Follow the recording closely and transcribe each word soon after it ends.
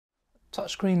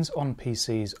Touchscreens on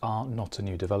PCs are not a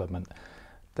new development.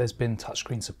 There's been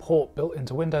touchscreen support built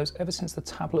into Windows ever since the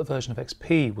tablet version of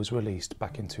XP was released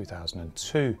back in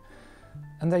 2002.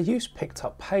 And their use picked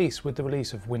up pace with the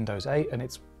release of Windows 8 and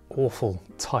its awful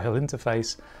tile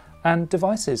interface, and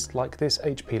devices like this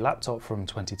HP laptop from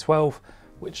 2012,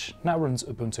 which now runs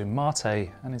Ubuntu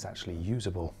Mate and is actually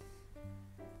usable.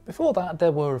 Before that,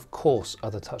 there were of course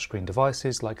other touchscreen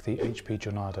devices like the HP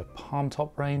Jornada Palm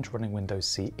Top range running Windows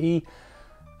CE,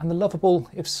 and the lovable,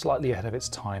 if slightly ahead of its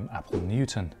time, Apple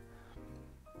Newton.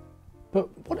 But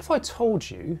what if I told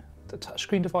you that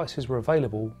touchscreen devices were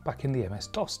available back in the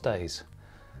MS-DOS days?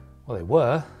 Well, they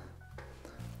were.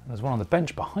 And there's one on the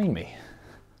bench behind me.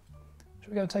 Should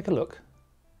we go and take a look?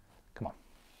 Come on.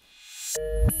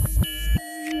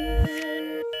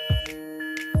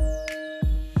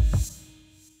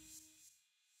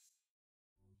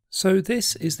 So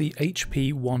this is the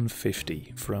HP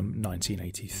 150 from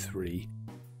 1983.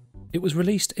 It was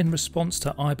released in response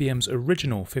to IBM's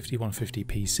original 5150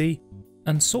 PC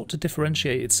and sought to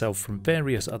differentiate itself from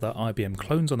various other IBM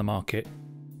clones on the market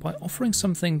by offering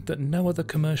something that no other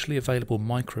commercially available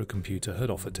microcomputer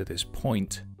had offered to this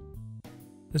point.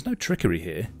 There's no trickery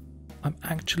here. I'm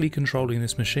actually controlling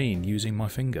this machine using my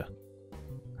finger.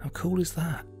 How cool is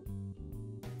that?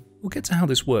 We'll get to how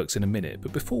this works in a minute,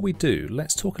 but before we do,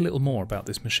 let's talk a little more about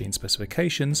this machine's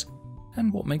specifications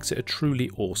and what makes it a truly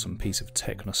awesome piece of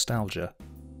tech nostalgia.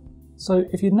 So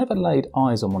if you'd never laid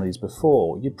eyes on one of these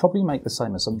before, you'd probably make the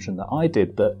same assumption that I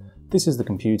did, that this is the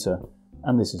computer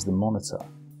and this is the monitor.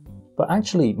 But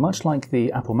actually, much like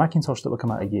the Apple Macintosh that will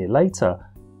come out a year later,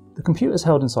 the computer is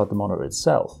held inside the monitor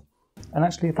itself. And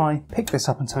actually, if I pick this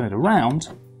up and turn it around,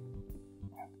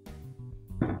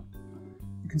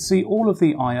 you can see all of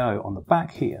the I/O on the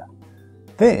back here.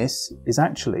 This is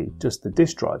actually just the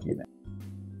disk drive unit.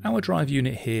 Our drive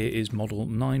unit here is model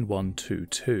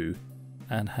 9122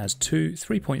 and has two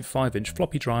 3.5-inch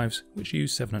floppy drives which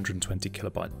use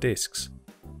 720KB disks.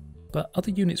 But other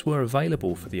units were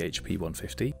available for the HP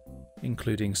 150,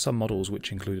 including some models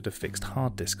which included a fixed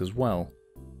hard disk as well.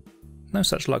 No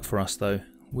such luck for us though,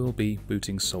 we'll be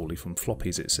booting solely from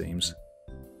floppies it seems.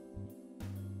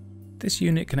 This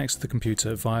unit connects to the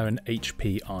computer via an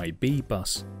HPIB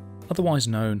bus, otherwise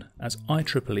known as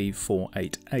IEEE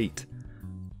 488.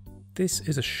 This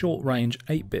is a short-range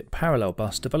 8-bit parallel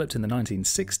bus developed in the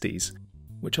 1960s,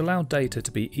 which allowed data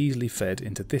to be easily fed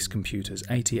into this computer's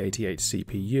 8088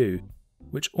 CPU,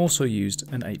 which also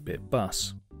used an 8-bit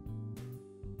bus.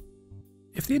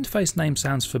 If the interface name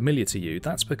sounds familiar to you,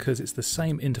 that's because it's the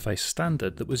same interface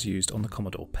standard that was used on the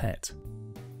Commodore PET.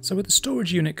 So with the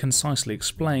storage unit concisely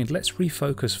explained, let's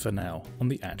refocus for now on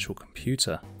the actual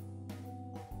computer.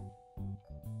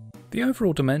 The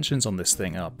overall dimensions on this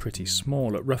thing are pretty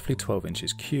small at roughly 12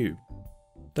 inches cube,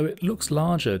 though it looks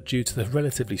larger due to the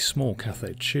relatively small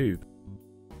cathode tube.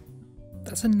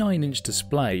 That's a 9-inch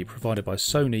display provided by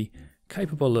Sony,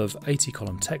 capable of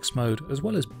 80-column text mode as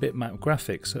well as bitmap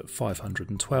graphics at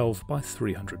 512 by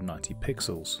 390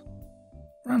 pixels.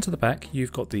 Round to the back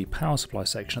you've got the power supply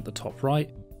section at the top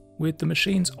right, with the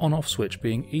machine's on-off switch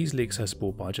being easily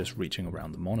accessible by just reaching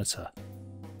around the monitor.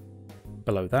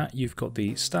 Below that you've got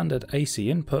the standard AC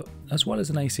input as well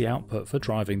as an AC output for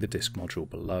driving the disk module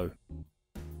below.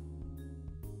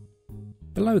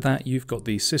 Below that you've got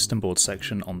the system board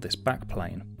section on this back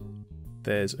plane.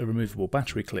 There's a removable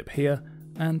battery clip here,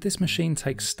 and this machine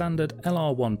takes standard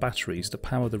LR1 batteries to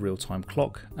power the real-time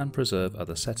clock and preserve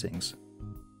other settings.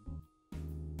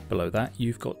 Below that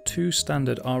you've got two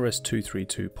standard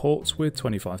RS-232 ports with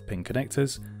 25-pin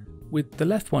connectors, with the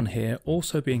left one here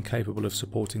also being capable of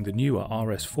supporting the newer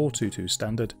RS-422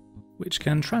 standard, which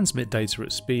can transmit data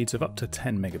at speeds of up to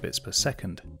 10 megabits per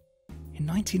second. In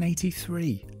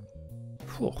 1983!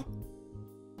 Whew.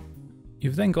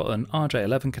 You've then got an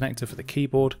RJ11 connector for the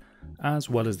keyboard, as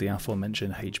well as the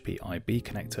aforementioned HPIB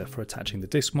connector for attaching the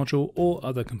disk module or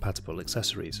other compatible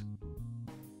accessories.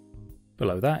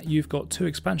 Below that you've got two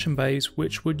expansion bays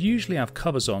which would usually have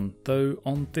covers on, though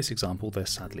on this example they're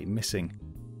sadly missing.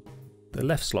 The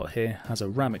left slot here has a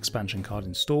RAM expansion card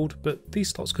installed, but these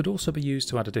slots could also be used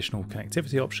to add additional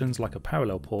connectivity options like a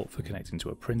parallel port for connecting to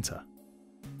a printer.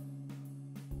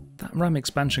 That RAM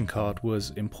expansion card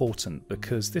was important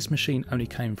because this machine only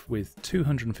came with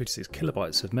 256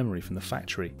 kilobytes of memory from the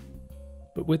factory.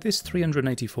 But with this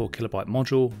 384 kilobyte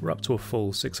module, we're up to a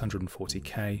full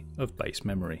 640K of base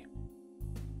memory.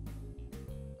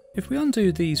 If we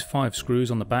undo these 5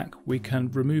 screws on the back, we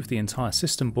can remove the entire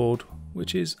system board,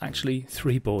 which is actually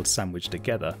 3 boards sandwiched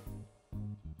together.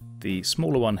 The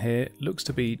smaller one here looks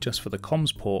to be just for the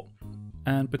comms port,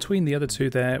 and between the other two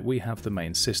there we have the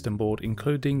main system board,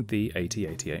 including the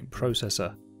 8088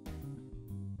 processor.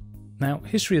 Now,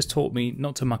 history has taught me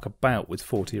not to muck about with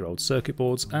 40-year-old circuit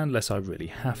boards unless I really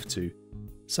have to,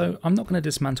 so I'm not going to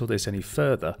dismantle this any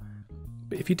further.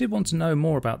 But if you did want to know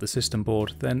more about the system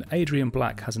board, then Adrian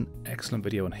Black has an excellent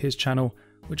video on his channel,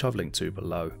 which I've linked to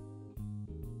below.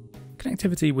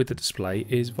 Connectivity with the display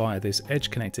is via this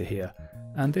edge connector here,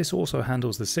 and this also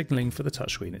handles the signalling for the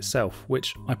touchscreen itself,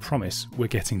 which I promise we're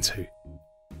getting to.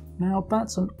 Now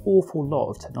that's an awful lot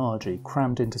of technology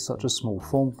crammed into such a small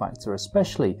form factor,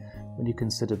 especially when you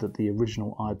consider that the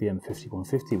original IBM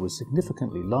 5150 was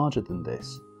significantly larger than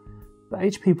this. But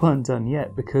HP weren't done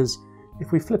yet, because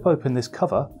if we flip open this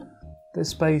cover, there's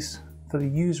space for the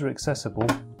user accessible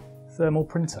thermal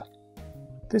printer.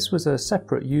 This was a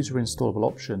separate user installable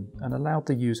option and allowed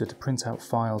the user to print out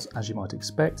files as you might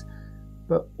expect,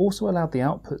 but also allowed the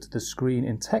output to the screen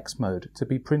in text mode to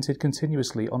be printed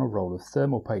continuously on a roll of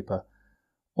thermal paper,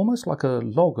 almost like a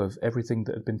log of everything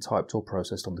that had been typed or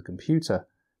processed on the computer.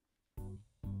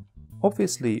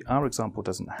 Obviously, our example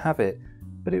doesn't have it,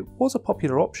 but it was a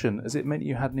popular option as it meant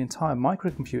you had an entire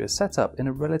microcomputer set up in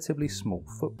a relatively small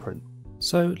footprint.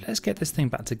 So let's get this thing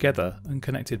back together and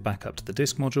connect it back up to the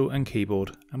disk module and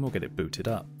keyboard, and we'll get it booted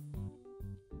up.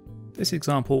 This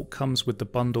example comes with the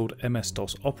bundled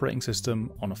MS-DOS operating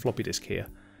system on a floppy disk here.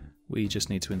 We just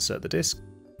need to insert the disk,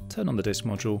 turn on the disk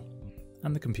module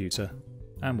and the computer,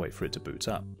 and wait for it to boot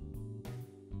up.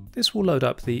 This will load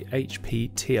up the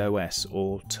HP TOS,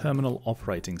 or Terminal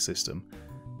Operating System,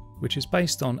 which is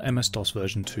based on MS-DOS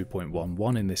version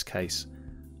 2.11 in this case,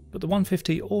 but the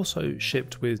 150 also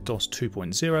shipped with DOS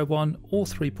 2.01 or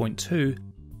 3.2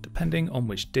 depending on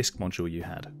which disk module you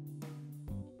had.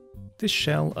 This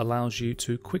shell allows you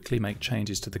to quickly make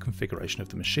changes to the configuration of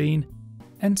the machine,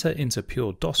 enter into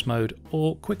pure DOS mode,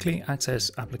 or quickly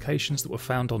access applications that were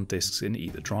found on disks in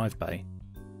either drive bay.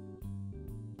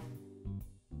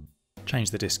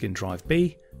 Change the disk in drive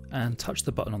B and touch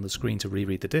the button on the screen to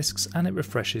reread the disks, and it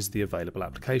refreshes the available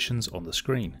applications on the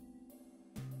screen.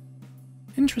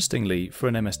 Interestingly, for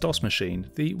an MS-DOS machine,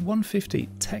 the 150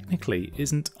 technically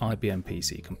isn't IBM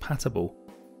PC compatible.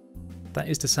 That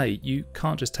is to say, you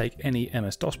can't just take any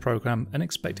MS-DOS program and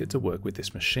expect it to work with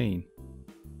this machine.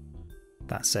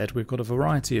 That said, we've got a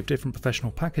variety of different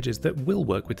professional packages that will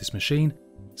work with this machine,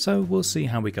 so we'll see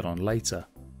how we get on later.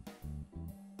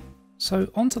 So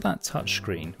onto that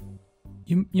touchscreen.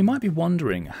 You might be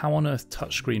wondering how on earth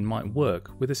touchscreen might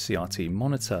work with a CRT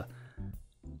monitor.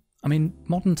 I mean,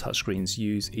 modern touchscreens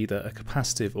use either a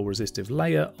capacitive or resistive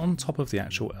layer on top of the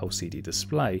actual LCD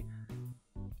display.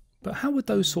 But how would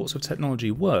those sorts of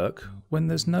technology work when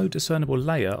there's no discernible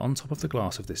layer on top of the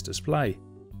glass of this display?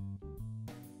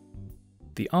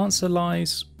 The answer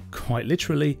lies, quite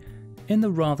literally, in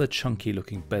the rather chunky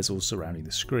looking bezels surrounding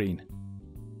the screen.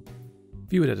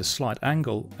 View it at a slight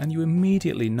angle and you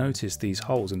immediately notice these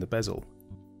holes in the bezel.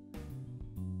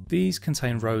 These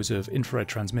contain rows of infrared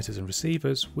transmitters and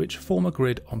receivers which form a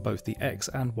grid on both the X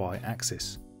and Y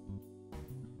axis.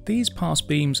 These pass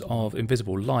beams of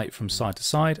invisible light from side to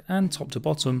side and top to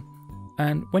bottom,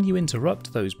 and when you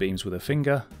interrupt those beams with a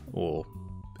finger, or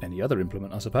any other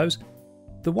implement I suppose,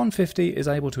 the 150 is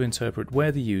able to interpret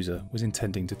where the user was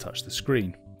intending to touch the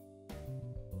screen.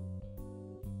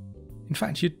 In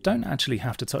fact, you don't actually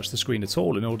have to touch the screen at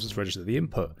all in order to register the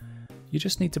input, you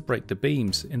just need to break the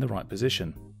beams in the right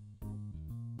position.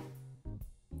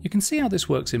 You can see how this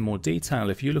works in more detail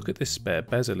if you look at this spare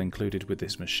bezel included with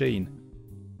this machine.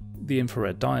 The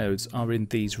infrared diodes are in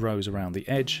these rows around the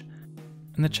edge,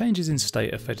 and the changes in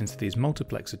state are fed into these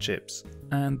multiplexer chips,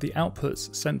 and the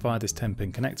outputs sent via this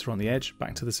 10-pin connector on the edge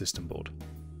back to the system board.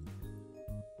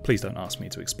 Please don't ask me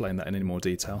to explain that in any more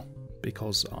detail,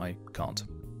 because I can't.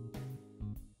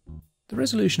 The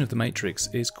resolution of the matrix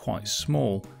is quite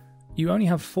small. You only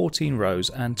have 14 rows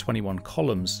and 21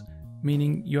 columns,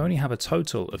 meaning you only have a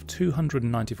total of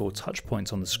 294 touch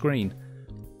points on the screen.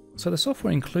 So the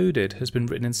software included has been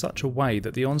written in such a way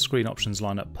that the on-screen options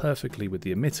line up perfectly with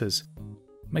the emitters,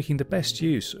 making the best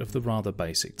use of the rather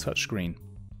basic touchscreen.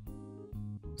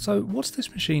 So what's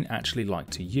this machine actually like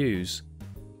to use?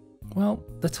 Well,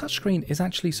 the touchscreen is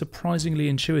actually surprisingly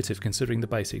intuitive considering the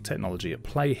basic technology at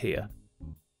play here.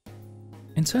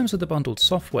 In terms of the bundled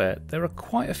software, there are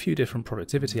quite a few different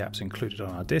productivity apps included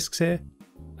on our disks here,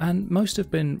 and most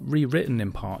have been rewritten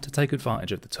in part to take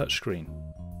advantage of the touchscreen.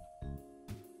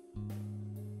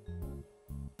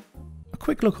 A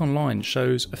quick look online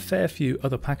shows a fair few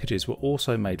other packages were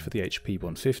also made for the HP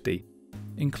 150,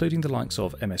 including the likes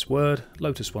of MS Word,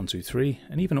 Lotus 123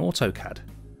 and even AutoCAD.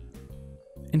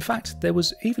 In fact, there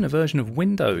was even a version of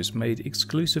Windows made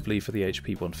exclusively for the HP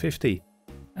 150,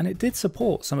 and it did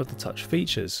support some of the touch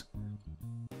features.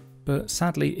 But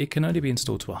sadly, it can only be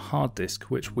installed to a hard disk,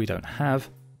 which we don't have,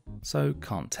 so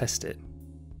can't test it.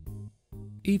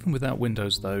 Even without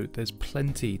Windows though, there's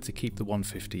plenty to keep the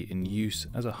 150 in use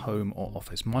as a home or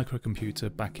office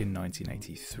microcomputer back in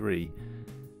 1983.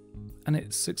 And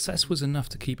its success was enough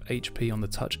to keep HP on the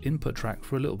touch input track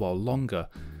for a little while longer,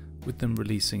 with them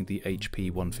releasing the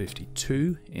HP 150-2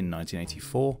 in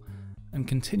 1984 and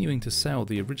continuing to sell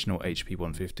the original HP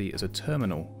 150 as a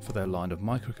terminal for their line of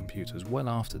microcomputers well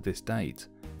after this date.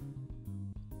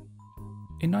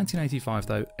 In 1985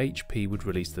 though, HP would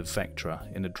release the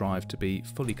Vectra in a drive to be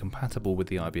fully compatible with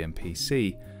the IBM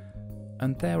PC,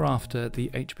 and thereafter the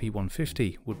HP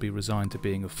 150 would be resigned to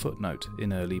being a footnote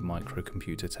in early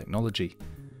microcomputer technology.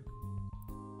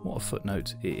 What a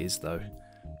footnote it is though.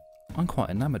 I'm quite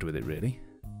enamoured with it really.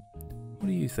 What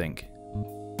do you think?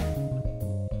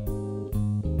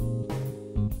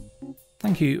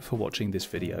 Thank you for watching this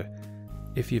video.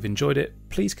 If you've enjoyed it,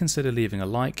 please consider leaving a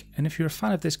like, and if you're a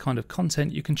fan of this kind of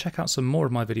content, you can check out some more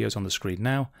of my videos on the screen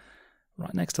now,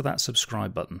 right next to that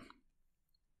subscribe button.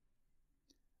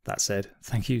 That said,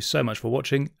 thank you so much for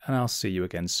watching, and I'll see you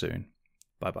again soon.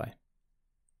 Bye bye.